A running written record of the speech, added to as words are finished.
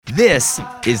This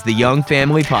is the Young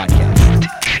Family Podcast.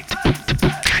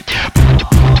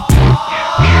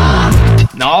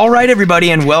 All right,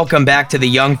 everybody, and welcome back to the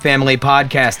Young Family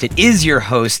Podcast. It is your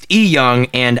host, E. Young,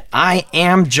 and I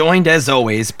am joined, as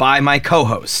always, by my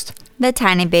co-host, the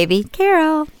tiny baby,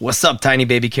 Carol. What's up, tiny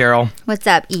baby Carol? What's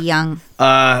up, E. Young?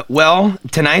 Well,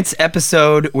 tonight's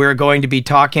episode, we're going to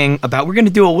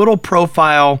do a little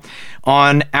profile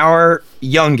on our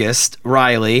youngest,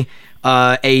 Riley,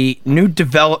 a new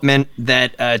development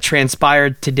that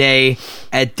transpired today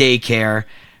at daycare,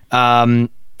 and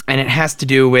it has to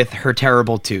do with her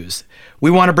terrible twos. We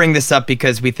want to bring this up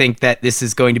because we think that this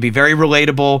is going to be very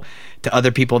relatable to other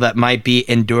people that might be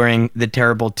enduring the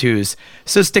terrible twos.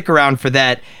 So stick around for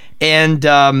that.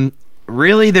 And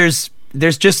really, there's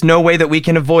just no way that we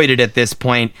can avoid it at this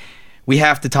point. We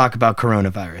have to talk about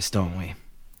coronavirus, don't we?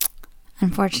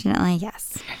 Unfortunately,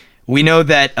 yes. We know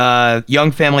that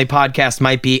Young Family Podcast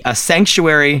might be a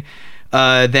sanctuary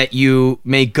that you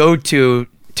may go to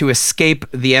escape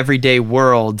the everyday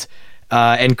world,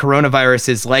 and coronavirus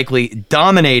is likely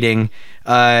dominating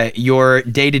your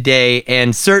day-to-day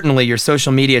and certainly your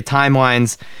social media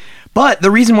timelines. But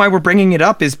the reason why we're bringing it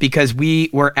up is because we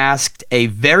were asked a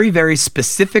very, very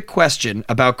specific question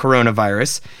about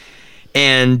coronavirus,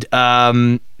 and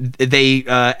they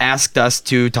asked us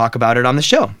to talk about it on the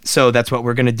show. So that's what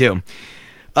we're going to do.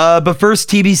 But first,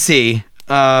 TBC,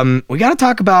 we got to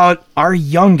talk about our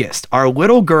youngest, our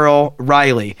little girl,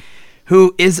 Riley,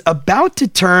 who is about to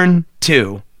turn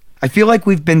 2. I feel like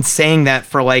we've been saying that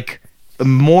for like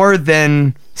more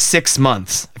than 6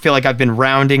 months. I feel like I've been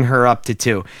rounding her up to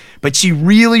 2. But she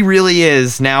really, really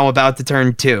is now about to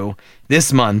turn 2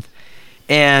 this month.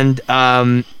 And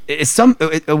one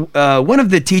of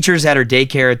the teachers at her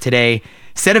daycare today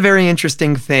said a very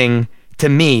interesting thing to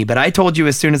me, but I told you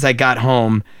as soon as I got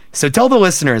home. So tell the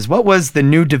listeners, what was the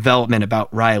new development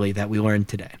about Riley that we learned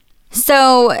today?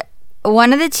 So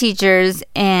one of the teachers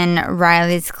in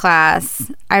Riley's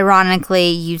class, ironically,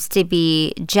 used to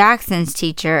be Jackson's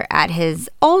teacher at his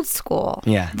old school.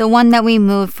 Yeah. The one that we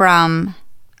moved from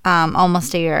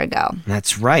almost a year ago.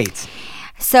 That's right.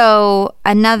 So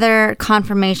another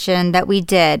confirmation that we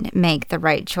did make the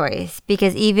right choice,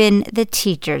 because even the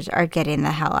teachers are getting the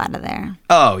hell out of there.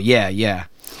 Oh, yeah.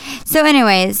 So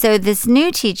anyway, so this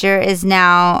new teacher is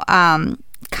now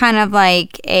kind of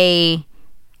like I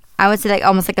would say like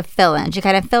almost like a fill-in. She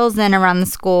kind of fills in around the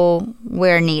school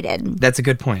where needed. That's a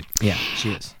good point. Yeah,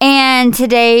 she is. And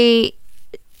today,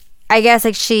 I guess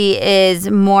like she is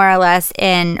more or less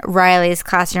in Riley's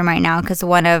classroom right now because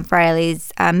one of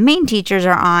Riley's main teachers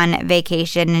are on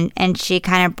vacation, and she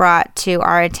kind of brought to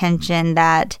our attention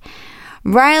that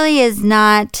Riley is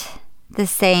not the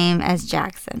same as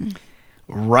Jackson.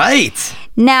 Right.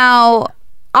 Now,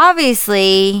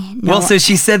 obviously... So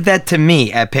she said that to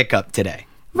me at pickup today.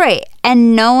 Right.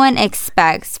 And no one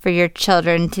expects for your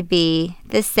children to be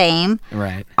the same.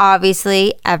 Right.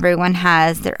 Obviously, everyone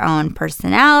has their own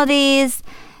personalities.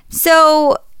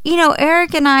 So,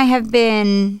 Eric and I have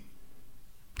been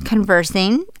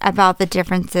conversing about the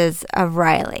differences of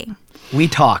Riley. We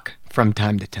talk from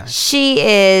time to time. She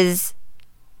is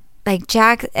like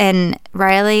Jack and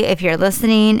Riley. If you're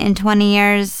listening in 20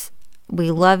 years,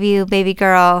 we love you, baby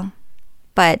girl.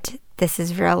 But this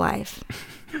is real life.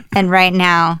 And right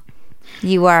now,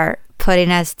 you are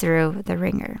putting us through the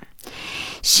ringer.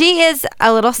 She is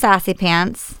a little sassy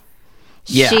pants.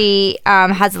 Yeah. She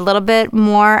has a little bit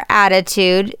more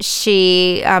attitude.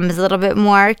 She is a little bit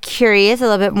more curious, a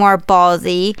little bit more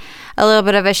ballsy, a little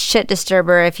bit of a shit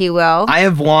disturber, if you will. I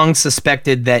have long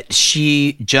suspected that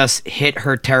she just hit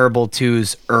her terrible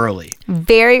twos early.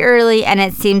 Very early, and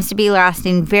it seems to be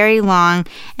lasting very long,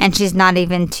 and she's not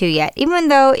even 2 yet. Even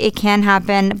though it can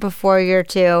happen before you're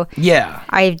 2. Yeah.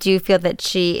 I do feel that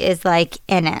she is like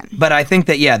in it. But I think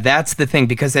that, that's the thing,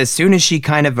 because as soon as she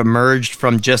kind of emerged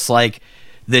from just like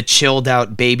the chilled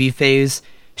out baby phase,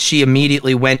 she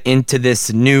immediately went into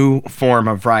this new form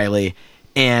of Riley,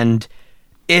 and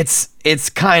it's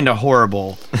kind of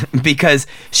horrible because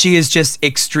she is just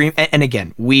extreme. And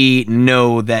again, we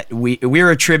know that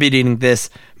we're attributing this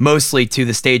mostly to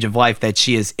the stage of life that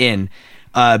she is in,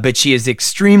 but she is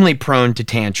extremely prone to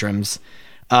tantrums.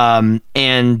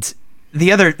 And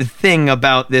the other thing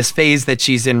about this phase that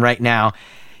she's in right now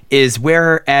is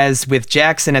whereas with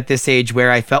Jackson at this age, where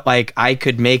I felt like I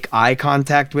could make eye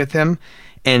contact with him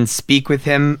and speak with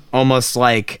him almost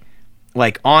like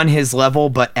on his level,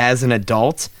 but as an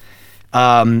adult,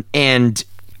 and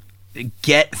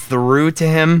get through to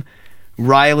him,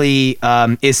 Riley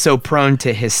is so prone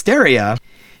to hysteria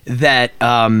that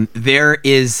there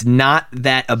is not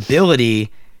that ability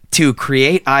to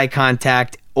create eye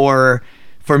contact or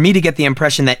for me to get the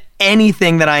impression that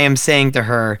anything that I am saying to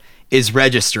her is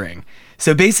registering.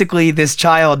 So basically, this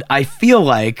child, I feel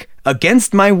like,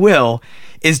 against my will,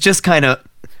 is just kind of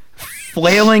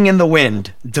flailing in the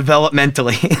wind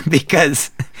developmentally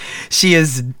because she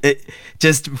is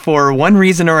just, for one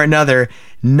reason or another,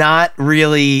 not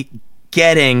really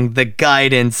getting the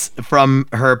guidance from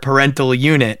her parental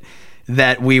unit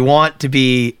that we want to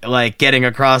be like getting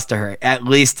across to her. At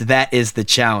least that is the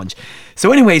challenge.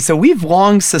 So anyway, so we've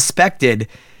long suspected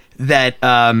that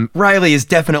Riley is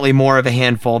definitely more of a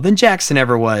handful than Jackson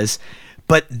ever was.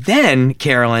 But then,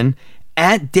 Carolyn,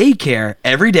 at daycare,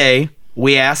 every day,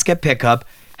 we ask at pickup,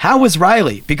 how was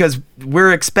Riley? Because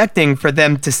we're expecting for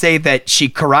them to say that she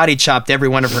karate chopped every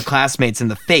one of her classmates in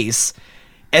the face.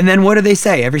 And then what do they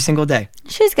say every single day?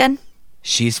 She's good.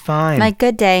 She's fine. Like,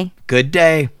 good day. Good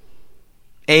day.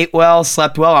 Ate well,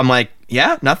 slept well. I'm like,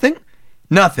 yeah, nothing?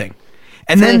 Nothing.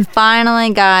 And So then we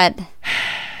finally got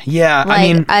yeah, like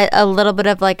I mean, a little bit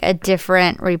of like a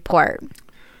different report.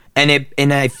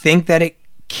 and I think that it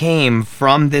came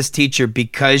from this teacher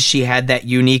because she had that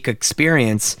unique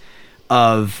experience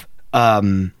of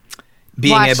being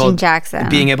Watching Jackson.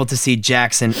 being able to see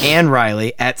Jackson and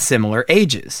Riley at similar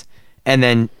ages. And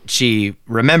then she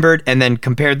remembered and then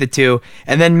compared the two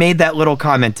and then made that little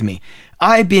comment to me.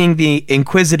 I, being the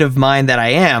inquisitive mind that I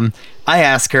am, I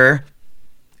ask her,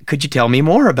 could you tell me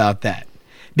more about that?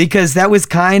 Because that was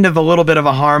kind of a little bit of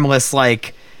a harmless,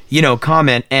 like, you know,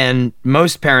 comment, and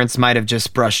most parents might have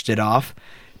just brushed it off.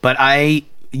 But I,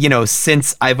 you know,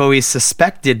 since I've always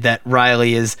suspected that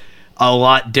Riley is a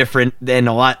lot different and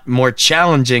a lot more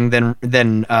challenging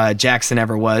than Jackson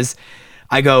ever was,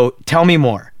 I go, tell me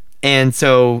more. And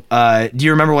so, do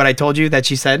you remember what I told you that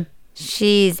she said?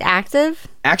 She's active?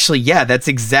 Actually, yeah, that's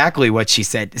exactly what she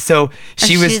said. So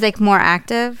She's like more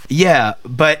active? yeah,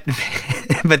 but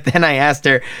but then I asked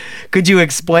her, could you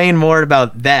explain more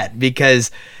about that? Because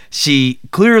she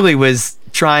clearly was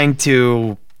trying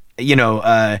to, you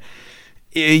know,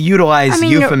 utilize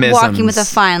euphemisms. You're walking with a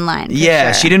fine line. For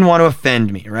Yeah, sure. she didn't want to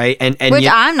offend me, right? And Which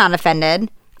yet, I'm not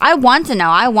offended. I want to know.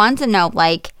 I want to know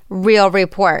like real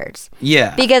reports.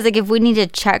 yeah, Because like if we need to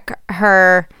check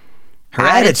her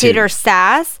attitude or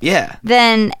sass, yeah,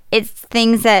 then it's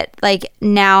things that like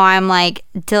now I'm like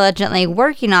diligently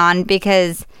working on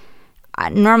because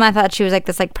normally I thought she was like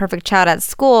this like perfect child at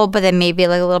school, but then maybe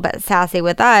like a little bit sassy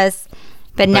with us.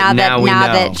 But now now we know.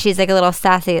 that she's like a little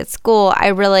sassy at school, I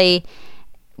really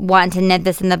want to nip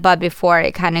this in the bud before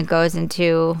it kind of goes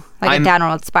into like a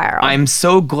downward spiral. I'm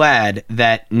so glad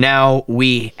that now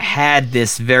we had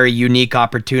this very unique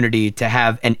opportunity to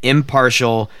have an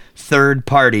impartial third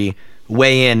party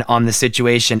weigh in on the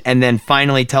situation and then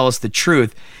finally tell us the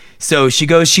truth. So she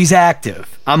goes, she's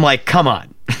active. I'm like, come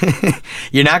on.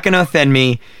 You're not going to offend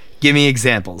me. Give me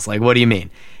examples. Like, what do you mean?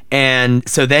 And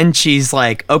so then she's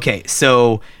like, okay,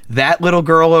 so that little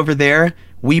girl over there,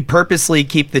 we purposely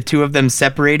keep the two of them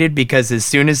separated because as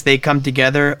soon as they come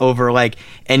together over like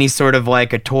any sort of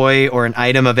like a toy or an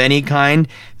item of any kind,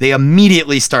 they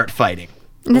immediately start fighting.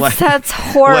 That's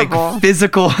horrible. Like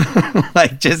physical,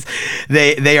 like just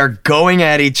they are going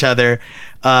at each other,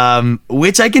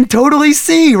 which I can totally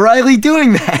see Riley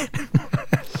doing that.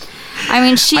 I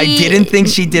mean, I didn't think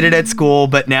she did it at school,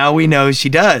 but now we know she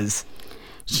does.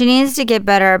 She needs to get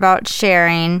better about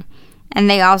sharing. And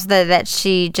they also that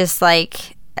she just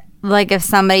like if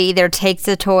somebody either takes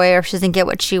a toy or if she doesn't get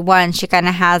what she wants, she kind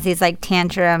of has these like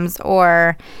tantrums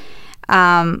or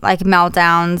like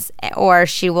meltdowns, or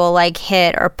she will like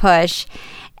hit or push.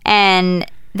 And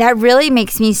that really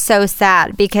makes me so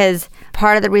sad because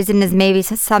part of the reason is maybe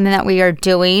something that we are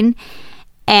doing.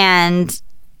 And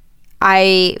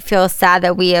I feel sad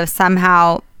that we have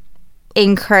somehow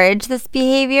encourage this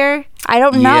behavior. I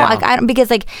don't know. Yeah. Like I don't, because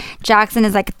like Jackson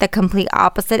is like the complete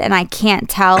opposite, and I can't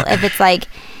tell if it's like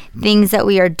things that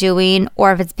we are doing,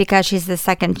 or if it's because she's the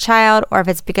second child, or if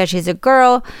it's because she's a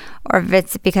girl, or if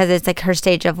it's because it's like her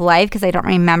stage of life, because I don't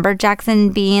remember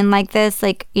Jackson being like this,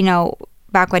 like, you know,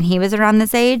 back when he was around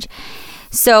this age.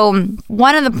 So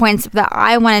one of the points that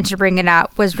I wanted to bring it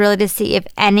up was really to see if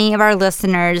any of our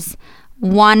listeners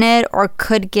wanted or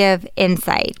could give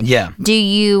insight. Yeah. Do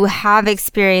you have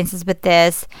experiences with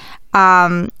this?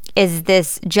 Is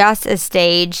this just a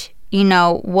stage? You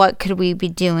know, what could we be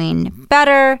doing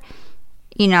better?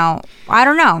 You know, I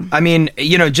don't know. I mean,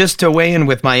 you know, just to weigh in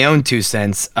with my own 2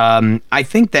 cents, I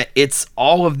think that it's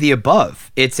all of the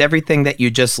above. It's everything that you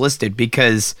just listed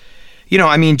because, you know,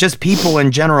 I mean, just people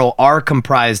in general are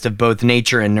comprised of both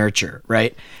nature and nurture,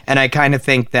 right? And I kind of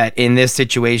think that in this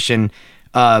situation,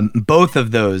 both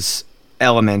of those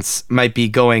elements might be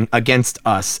going against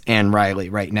us and Riley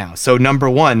right now. So number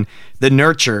one, the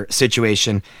nurture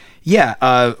situation.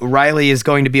 Yeah, Riley is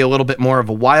going to be a little bit more of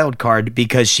a wild card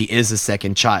because she is a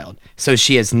second child. So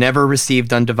she has never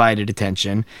received undivided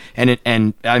attention.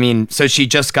 And I mean, so she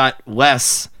just got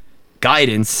less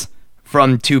guidance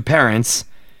from two parents.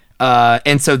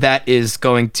 And so that is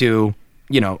going to,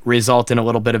 result in a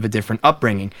little bit of a different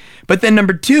upbringing. But then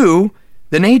number two,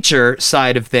 the nature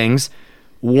side of things,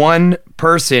 one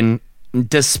person,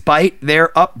 despite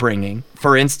their upbringing,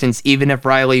 for instance, even if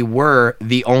Riley were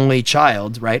the only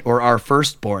child, right, or our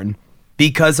firstborn,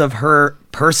 because of her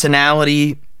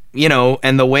personality,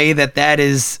 and the way that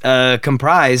is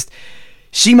comprised,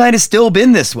 she might have still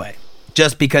been this way,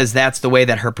 just because that's the way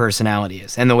that her personality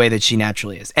is and the way that she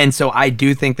naturally is. And so I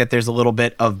do think that there's a little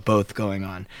bit of both going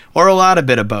on, or a lot of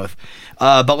bit of both.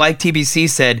 But like TBC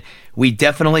said, we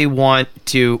definitely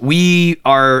we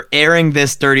are airing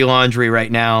this dirty laundry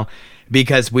right now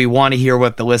because we want to hear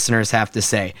what the listeners have to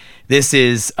say. This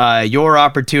is your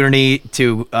opportunity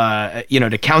to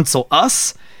counsel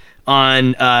us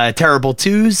on terrible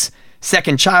twos,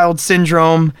 second child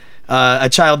syndrome, a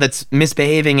child that's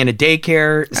misbehaving in a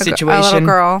daycare situation.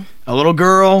 A little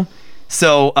girl.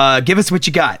 So give us what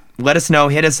you got. Let us know.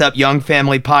 Hit us up, Young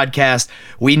Family Podcast.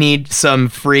 We need some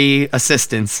free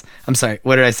assistance. I'm sorry,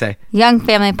 what did I say?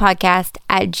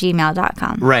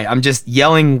 youngfamilypodcast@gmail.com. Right, I'm just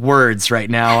yelling words right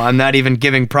now. I'm not even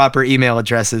giving proper email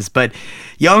addresses, but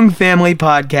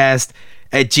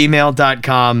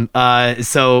youngfamilypodcast@gmail.com.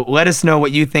 So let us know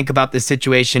what you think about this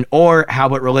situation or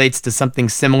how it relates to something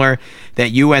similar that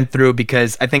you went through,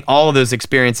 because I think all of those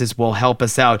experiences will help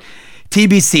us out.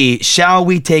 TBC, shall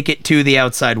we take it to the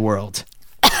outside world?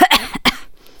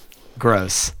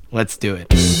 Gross. Let's do it.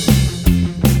 The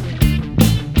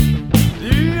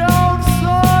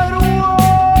outside world.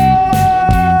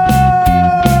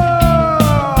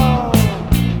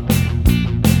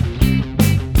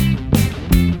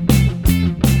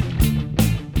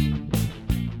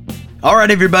 All right,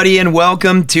 everybody, and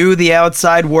welcome to the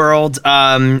outside world.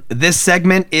 This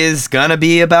segment is gonna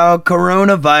be about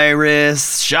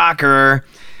coronavirus. Shocker.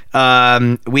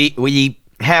 We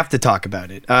have to talk about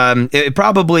it.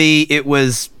 It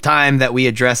was time that we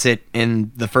address it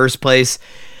in the first place.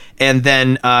 And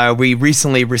then we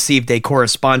recently received a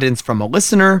correspondence from a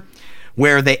listener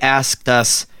where they asked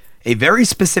us a very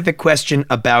specific question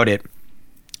about it.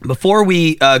 Before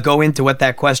we go into what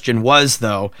that question was,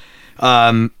 though,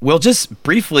 we'll just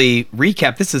briefly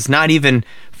recap. This is not even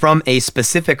from a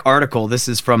specific article. This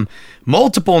is from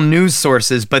multiple news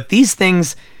sources, but these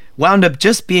things wound up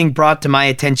just being brought to my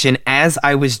attention as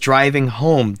I was driving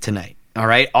home tonight. All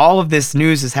right. All of this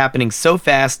news is happening so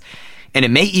fast, and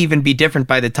it may even be different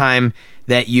by the time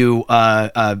that you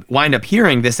wind up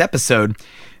hearing this episode.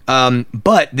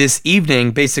 But this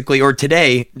evening, basically, or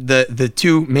today, the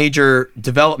two major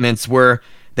developments were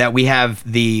that we have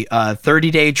the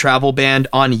 30-day travel ban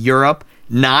on Europe,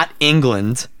 not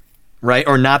England, right?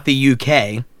 Or not the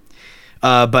UK.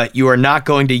 But you are not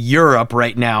going to Europe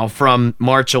right now from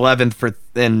March 11th for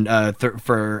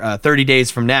 30 days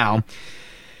from now.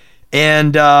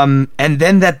 And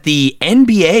then that the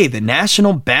NBA, the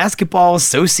National Basketball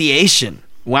Association,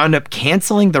 wound up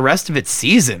canceling the rest of its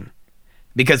season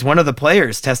because one of the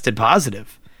players tested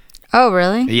positive. Oh,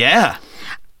 really? Yeah.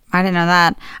 I didn't know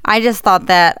that. I just thought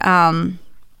that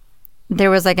there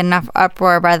was enough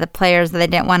uproar by the players that they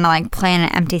didn't want to play in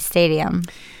an empty stadium.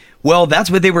 Well, that's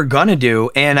what they were going to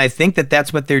do, and I think that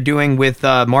that's what they're doing with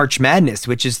March Madness,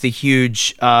 which is the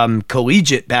huge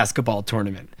collegiate basketball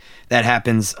tournament that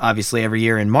happens, obviously, every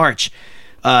year in March.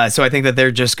 So I think that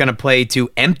they're just going to play to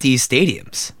empty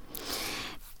stadiums.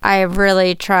 I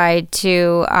really tried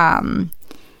to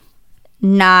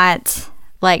not,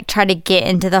 try to get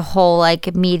into the whole,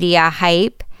 media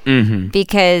hype,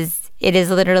 because it is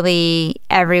literally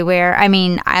everywhere. I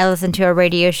mean, I listened to a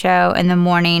radio show in the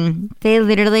morning. They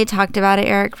literally talked about it,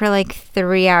 Eric, for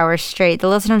 3 hours straight. The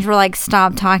listeners were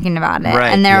stop talking about it.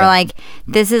 Right, and they were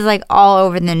this is all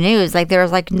over the news. There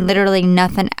was literally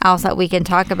nothing else that we can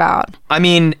talk about. I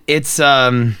mean, it's,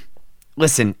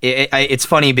 listen, it's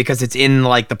funny because it's in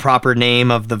the proper name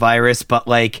of the virus, but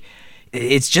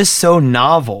it's just so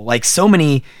novel. So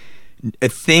many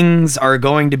things are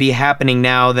going to be happening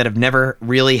now that have never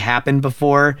really happened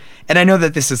before. And I know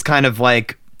that this is kind of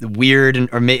weird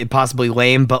or possibly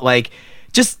lame, but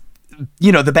just,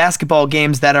 the basketball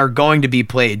games that are going to be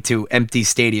played to empty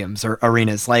stadiums or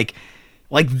arenas,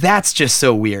 that's just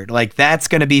so weird. That's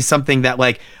going to be something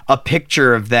that a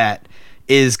picture of that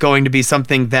is going to be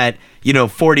something that,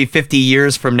 40, 50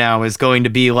 years from now is going to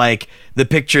be like the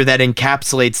picture that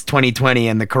encapsulates 2020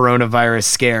 and the coronavirus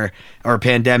scare or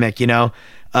pandemic, Well,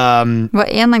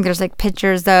 and like there's like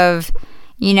pictures of,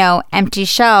 empty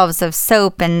shelves of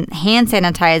soap and hand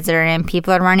sanitizer, and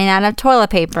people are running out of toilet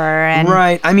paper. And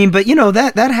Right. I mean, but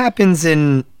that happens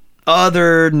in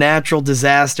other natural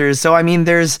disasters. So I mean,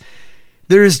 there's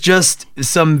just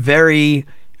some very,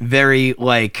 very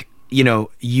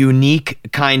unique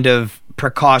kind of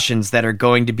precautions that are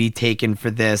going to be taken for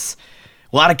this.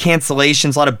 A lot of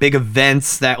cancellations, a lot of big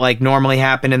events that normally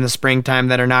happen in the springtime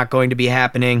that are not going to be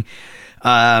happening.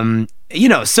 But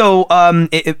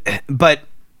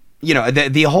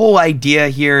the whole idea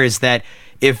here is that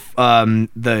if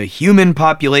the human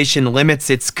population limits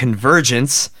its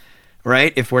convergence,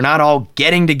 right? If we're not all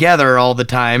getting together all the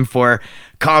time for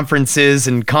conferences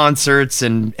and concerts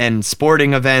and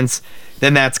sporting events,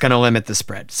 then that's going to limit the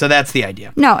spread. So that's the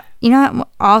idea. No,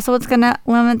 also what's going to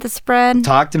limit the spread?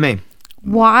 Talk to me.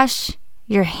 Wash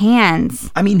your hands.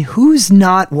 I mean, who's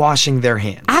not washing their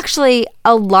hands? Actually,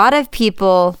 a lot of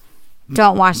people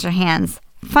don't wash their hands.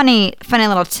 Funny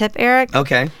little tip, Eric.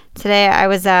 Okay. Today I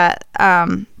was at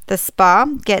the spa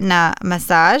getting a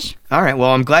massage. All right.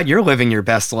 Well, I'm glad you're living your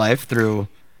best life through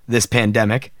this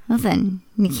pandemic. Listen,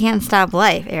 you can't stop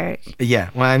life, Eric. Yeah.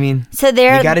 Well, I mean, so they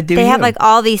have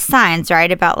all these signs,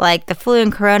 right, about the flu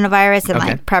and coronavirus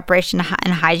and preparation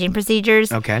and hygiene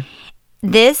procedures. Okay.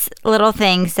 This little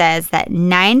thing says that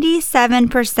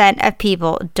 97% of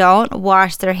people don't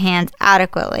wash their hands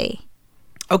adequately.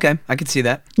 Okay, I could see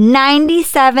that.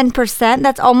 97%?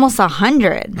 That's almost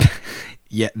 100.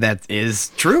 Yeah, that is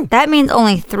true. That means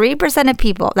only 3% of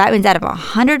people, that means out of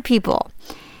 100 people,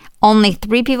 only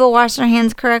 3 people wash their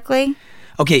hands correctly?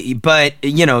 Okay, but,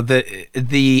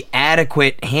 the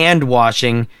adequate hand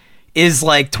washing is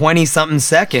 20-something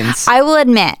seconds. I will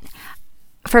admit,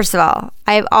 first of all,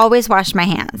 I've always washed my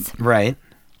hands. Right.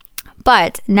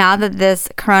 But now that this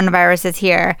coronavirus is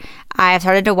here, I have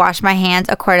started to wash my hands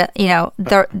according, by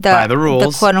the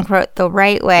rules, the quote unquote the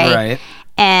right way. Right.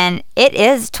 And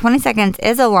 20 seconds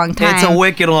is a long time. It's a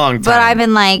wicked long time. But I've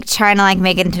been trying to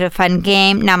make it into a fun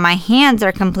game. Now my hands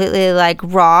are completely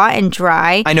raw and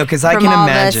dry. I know, because I can from all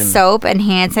imagine the soap and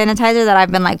hand sanitizer that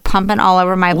I've been pumping all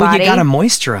over my body. Well, you gotta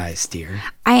moisturize, dear.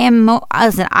 I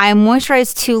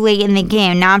moisturized too late in the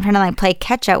game. Now I'm trying to play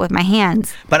catch up with my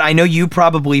hands. But I know you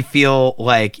probably feel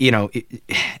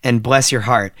and bless your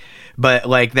heart, but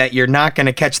that you're not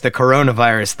gonna catch the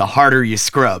coronavirus the harder you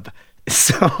scrub.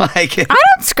 So I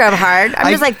don't scrub hard.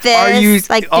 I'm just this. Are you?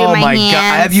 Do oh my God!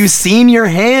 hands. Have you seen your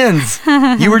hands?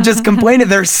 You were just complaining.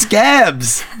 They're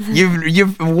scabs.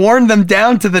 You've worn them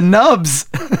down to the nubs.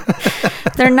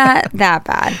 They're not that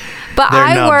bad. But They're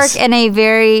I nubs. work in a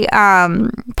very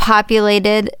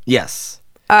populated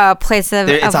place of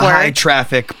It's a work. high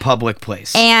traffic public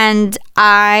place. And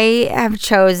I have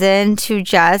chosen to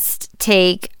just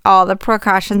take all the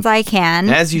precautions I can.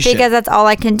 As you should. Because that's all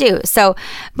I can do. So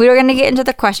we were going to get into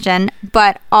the question,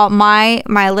 but my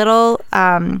little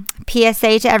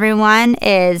PSA to everyone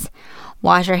is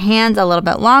wash your hands a little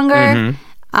bit longer,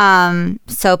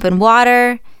 soap and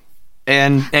water.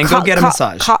 And go get a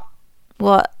massage.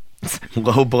 Well,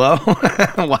 Low blow?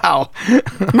 Wow.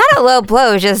 not a low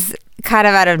blow, just kind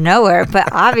of out of nowhere, but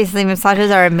obviously massages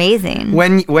are amazing.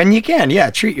 When you can, yeah,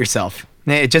 treat yourself.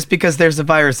 Just because there's a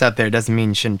virus out there doesn't mean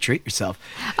you shouldn't treat yourself.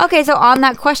 Okay, so on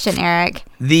that question, Eric,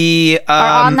 or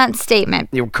on that statement,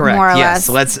 you're correct. More or yes.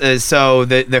 less. Let's. So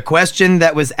the question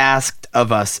that was asked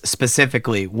of us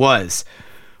specifically was,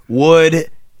 would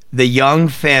the Young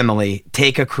family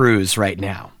take a cruise right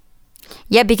now?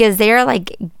 Yeah, because they're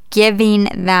giving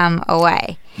them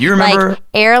away. You remember?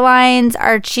 Airlines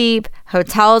are cheap,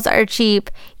 hotels are cheap.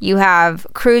 You have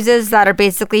cruises that are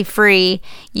basically free.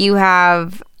 You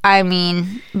have,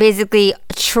 basically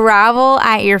travel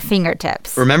at your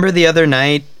fingertips. Remember the other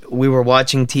night we were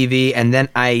watching TV and then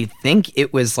I think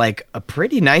it was a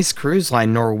pretty nice cruise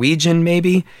line, Norwegian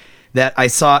maybe, that I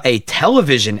saw a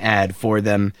television ad for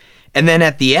them. And then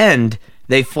at the end,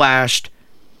 they flashed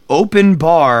open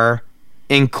bar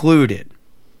included.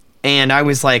 And I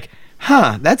was like,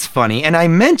 that's funny. And I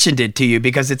mentioned it to you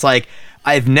because it's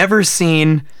I've never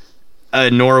seen a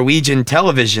Norwegian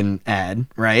television ad,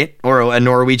 right? Or a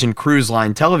Norwegian cruise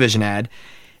line television ad.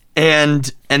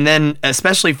 And then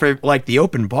especially for the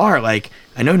open bar, I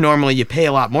know normally you pay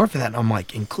a lot more for that. And I'm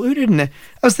included? And I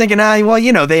was thinking,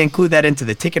 they include that into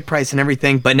the ticket price and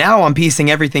everything. But now I'm piecing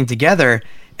everything together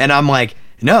and I'm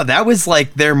no, that was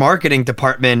their marketing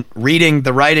department reading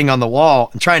the writing on the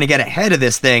wall and trying to get ahead of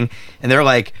this thing. And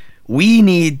they're we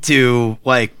need to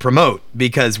promote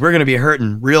because we're going to be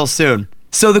hurting real soon.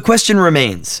 So the question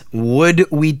remains, would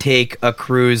we take a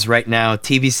cruise right now?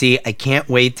 TBC, I can't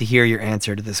wait to hear your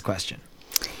answer to this question.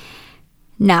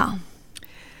 No.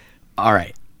 All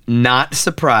right. Not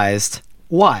surprised.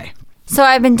 Why? So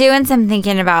I've been doing some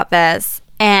thinking about this,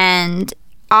 and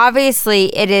obviously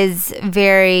it is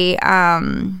very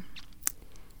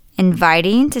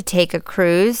inviting to take a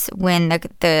cruise when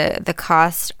the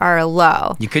costs are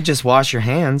low. You could just wash your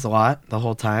hands a lot the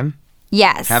whole time.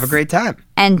 Yes. Have a great time.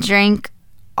 And drink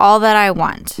all that I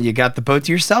want. You got the boat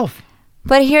to yourself.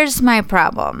 But here's my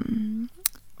problem.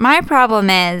 My problem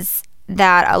is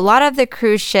that a lot of the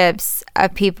cruise ships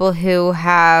of people who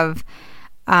have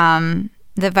the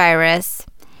virus,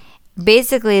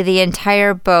 basically the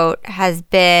entire boat has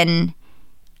been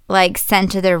like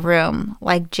sent to their room,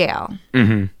 like jail.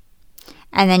 Mm-hmm.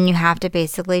 And then you have to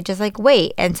basically just like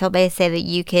wait until they say that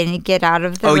you can get out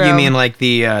of the room. Oh, you mean like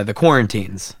the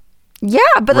quarantines? Yeah,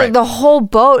 but Right. like the whole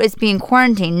boat is being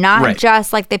quarantined, not Right.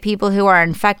 just like the people who are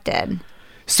infected.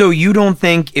 So you don't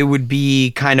think it would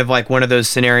be kind of like one of those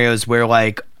scenarios where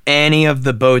like any of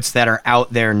the boats that are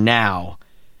out there now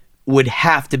would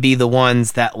have to be the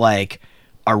ones that like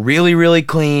are really, really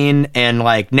clean and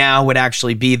like now would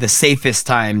actually be the safest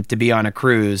time to be on a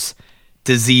cruise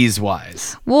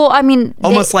disease-wise? Well, I mean,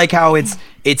 Almost like how it's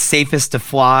safest to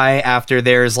fly after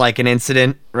there's like an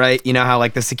incident, right? You know how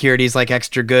like the security's like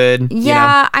extra good?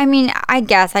 yeah, I mean, I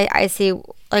guess I see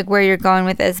like where you're going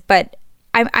with this, but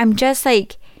I'm just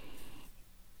like,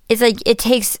 it's like it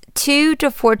takes 2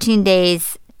 to 14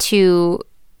 days to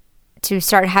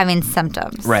start having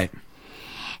symptoms. Right.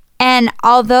 And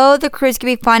although the cruise can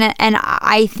be fun, and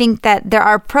I think that there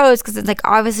are pros, because it's like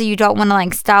obviously you don't want to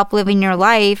like stop living your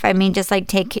life. I mean, just like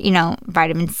take,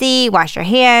 vitamin C, wash your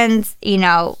hands,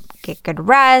 get good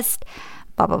rest,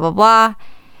 blah, blah, blah, blah.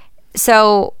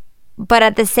 So, but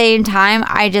at the same time,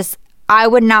 I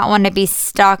would not want to be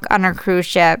stuck on a cruise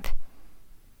ship,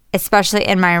 especially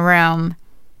in my room,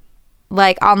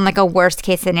 like on like a worst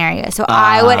case scenario. So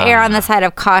I would err on the side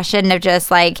of caution of just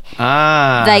like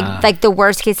the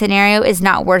worst case scenario is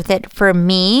not worth it for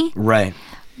me. Right.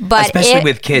 But especially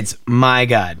with kids. My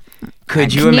God.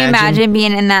 Could you can imagine? you imagine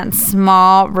being in that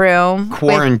small room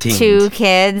Quarantined. with 2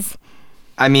 kids?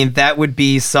 I mean, that would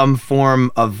be some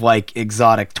form of like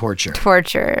exotic torture.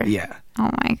 Torture. Yeah. Oh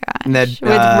my gosh. That,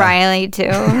 with Riley too.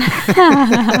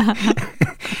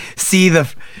 See the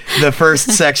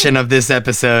first section of this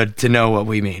episode to know what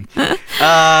we mean.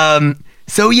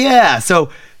 So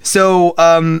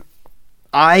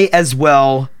I as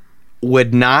well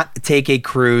would not take a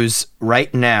cruise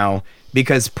right now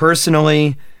because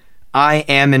personally I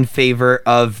am in favor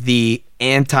of the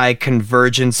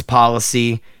anti-convergence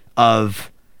policy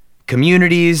of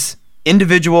communities,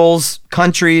 individuals,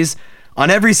 countries on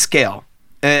every scale,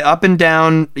 up and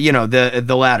down,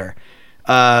 the ladder.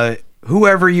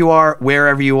 Whoever you are,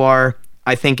 wherever you are,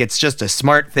 I think it's just a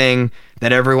smart thing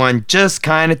that everyone just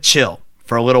kind of chill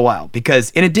for a little while. Because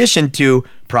in addition to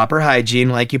proper hygiene,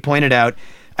 like you pointed out,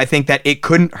 I think that it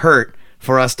couldn't hurt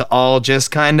for us to all just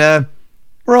kind of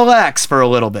relax for a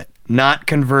little bit, not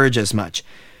converge as much.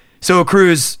 So a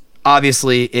cruise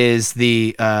obviously is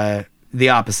the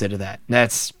opposite of that.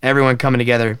 That's everyone coming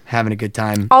together, having a good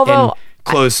time Although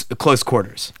in close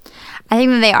quarters. I think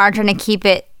that they are trying to keep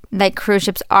it, like cruise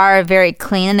ships are very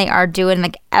clean and they are doing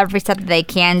like every step that they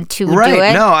can to do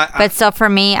it. No, but still for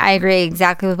me, I agree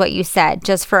exactly with what you said.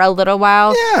 Just for a little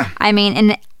while. Yeah. I mean,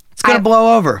 and It's gonna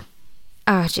blow over.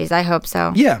 oh geez, I hope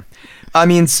so. Yeah, I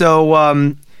mean, this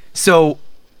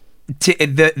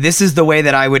is the way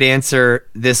that I would answer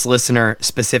this listener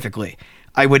specifically.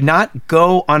 I would not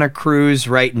go on a cruise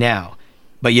right now,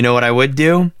 but you know what I would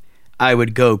do? I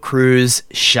would go cruise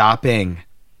shopping.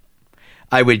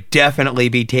 I would definitely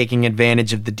be taking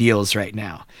advantage of the deals right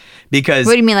now because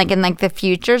What do you mean, like in like the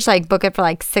future? So like book it for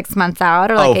like 6 months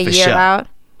out or like a for year sure. out?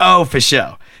 Oh, for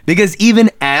sure. Because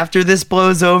even after this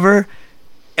blows over,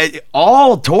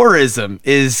 all tourism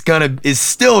is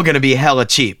still gonna be hella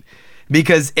cheap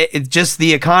because it just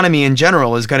the economy in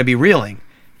general is gonna be reeling.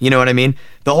 You know what I mean?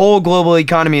 The whole global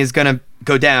economy is gonna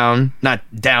go down, not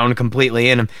down completely.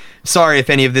 And I'm sorry if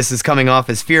any of this is coming off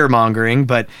as fear mongering,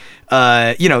 but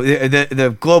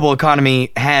the global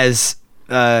economy has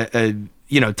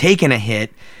taken a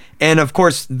hit. And of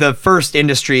course, the first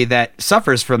industry that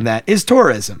suffers from that is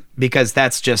tourism because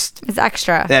that's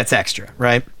extra. That's extra,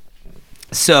 right?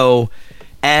 So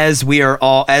as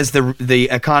the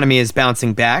economy is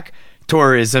bouncing back,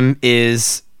 tourism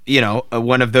is,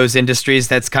 one of those industries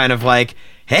that's kind of like,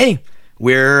 hey,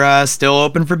 we're still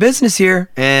open for business here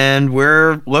and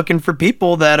we're looking for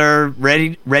people that are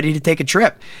ready to take a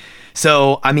trip.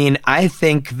 So, I mean, I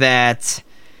think that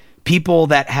people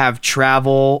that have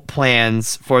travel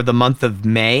plans for the month of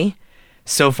May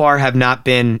so far have not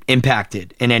been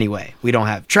impacted in any way. We don't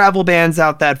have travel bans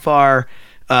out that far.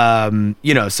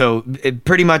 So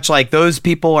pretty much like those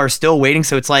people are still waiting.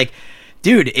 So it's like,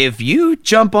 dude, if you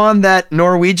jump on that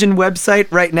Norwegian website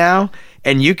right now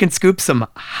and you can scoop some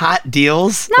hot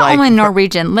deals. Not only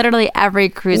Norwegian, literally every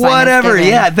cruise line. Whatever,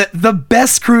 yeah. The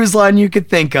best cruise line you could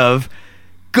think of,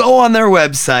 go on their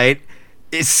website,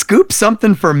 scoop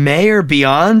something for May or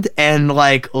beyond, and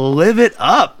like live it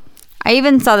up. I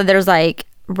even saw that there's like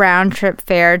round trip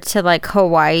fare to like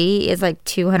Hawaii is like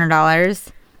 $200.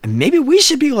 And maybe we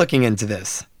should be looking into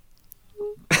this.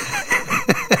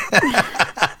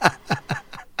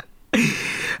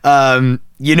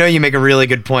 You make a really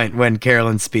good point when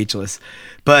Carolyn's speechless.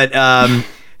 But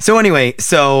so anyway,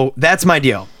 so that's my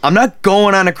deal. I'm not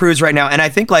going on a cruise right now. And I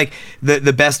think like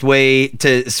the best way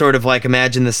to sort of like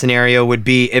imagine the scenario would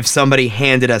be if somebody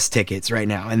handed us tickets right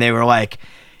now and they were like,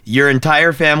 your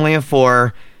entire family of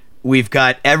 4, we've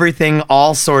got everything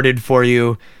all sorted for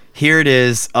you. Here it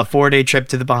is, a 4-day trip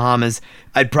to the Bahamas.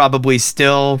 I'd probably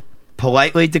still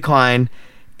politely decline.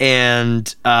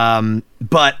 And,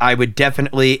 but I would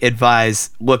definitely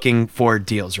advise looking for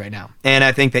deals right now. And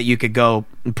I think that you could go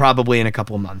probably in a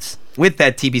couple of months. With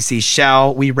that, TBC,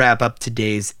 shall we wrap up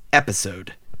today's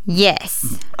episode?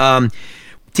 Yes.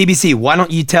 TBC, why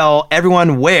don't you tell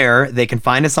everyone where they can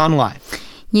find us online?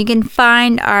 You can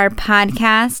find our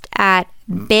podcast at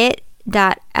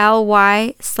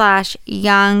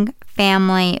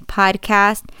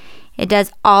bit.ly/youngfamilypodcast. It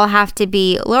does all have to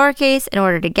be lowercase in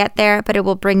order to get there, but it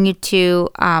will bring you to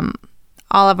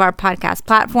all of our podcast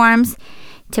platforms.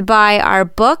 To buy our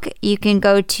book, you can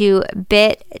go to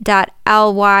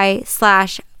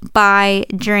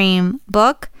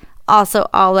bit.ly/buydreambook, also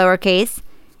all lowercase.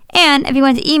 And if you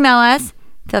want to email us,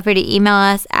 feel free to email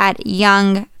us at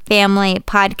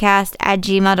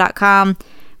youngfamilypodcast@gmail.com.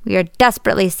 We are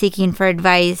desperately seeking for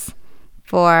advice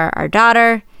for our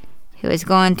daughter, who is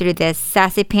going through this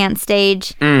sassy pants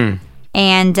stage. And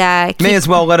may as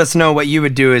well let us know what you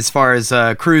would do as far as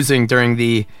cruising during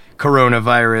the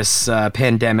coronavirus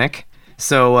pandemic.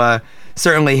 So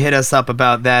certainly hit us up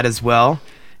about that as well.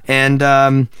 And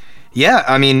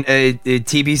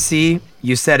TBC,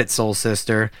 you said it, Soul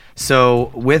Sister.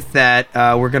 So with that,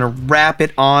 we're going to wrap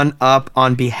it on up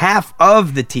on behalf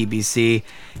of the TBC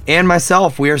and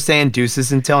myself. We are saying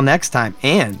deuces until next time.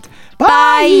 And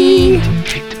bye!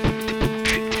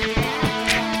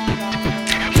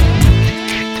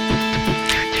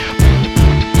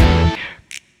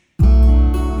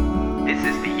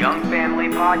 Young Family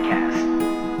Podcast.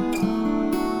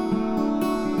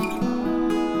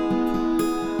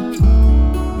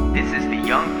 This is the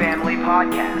Young Family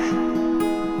Podcast.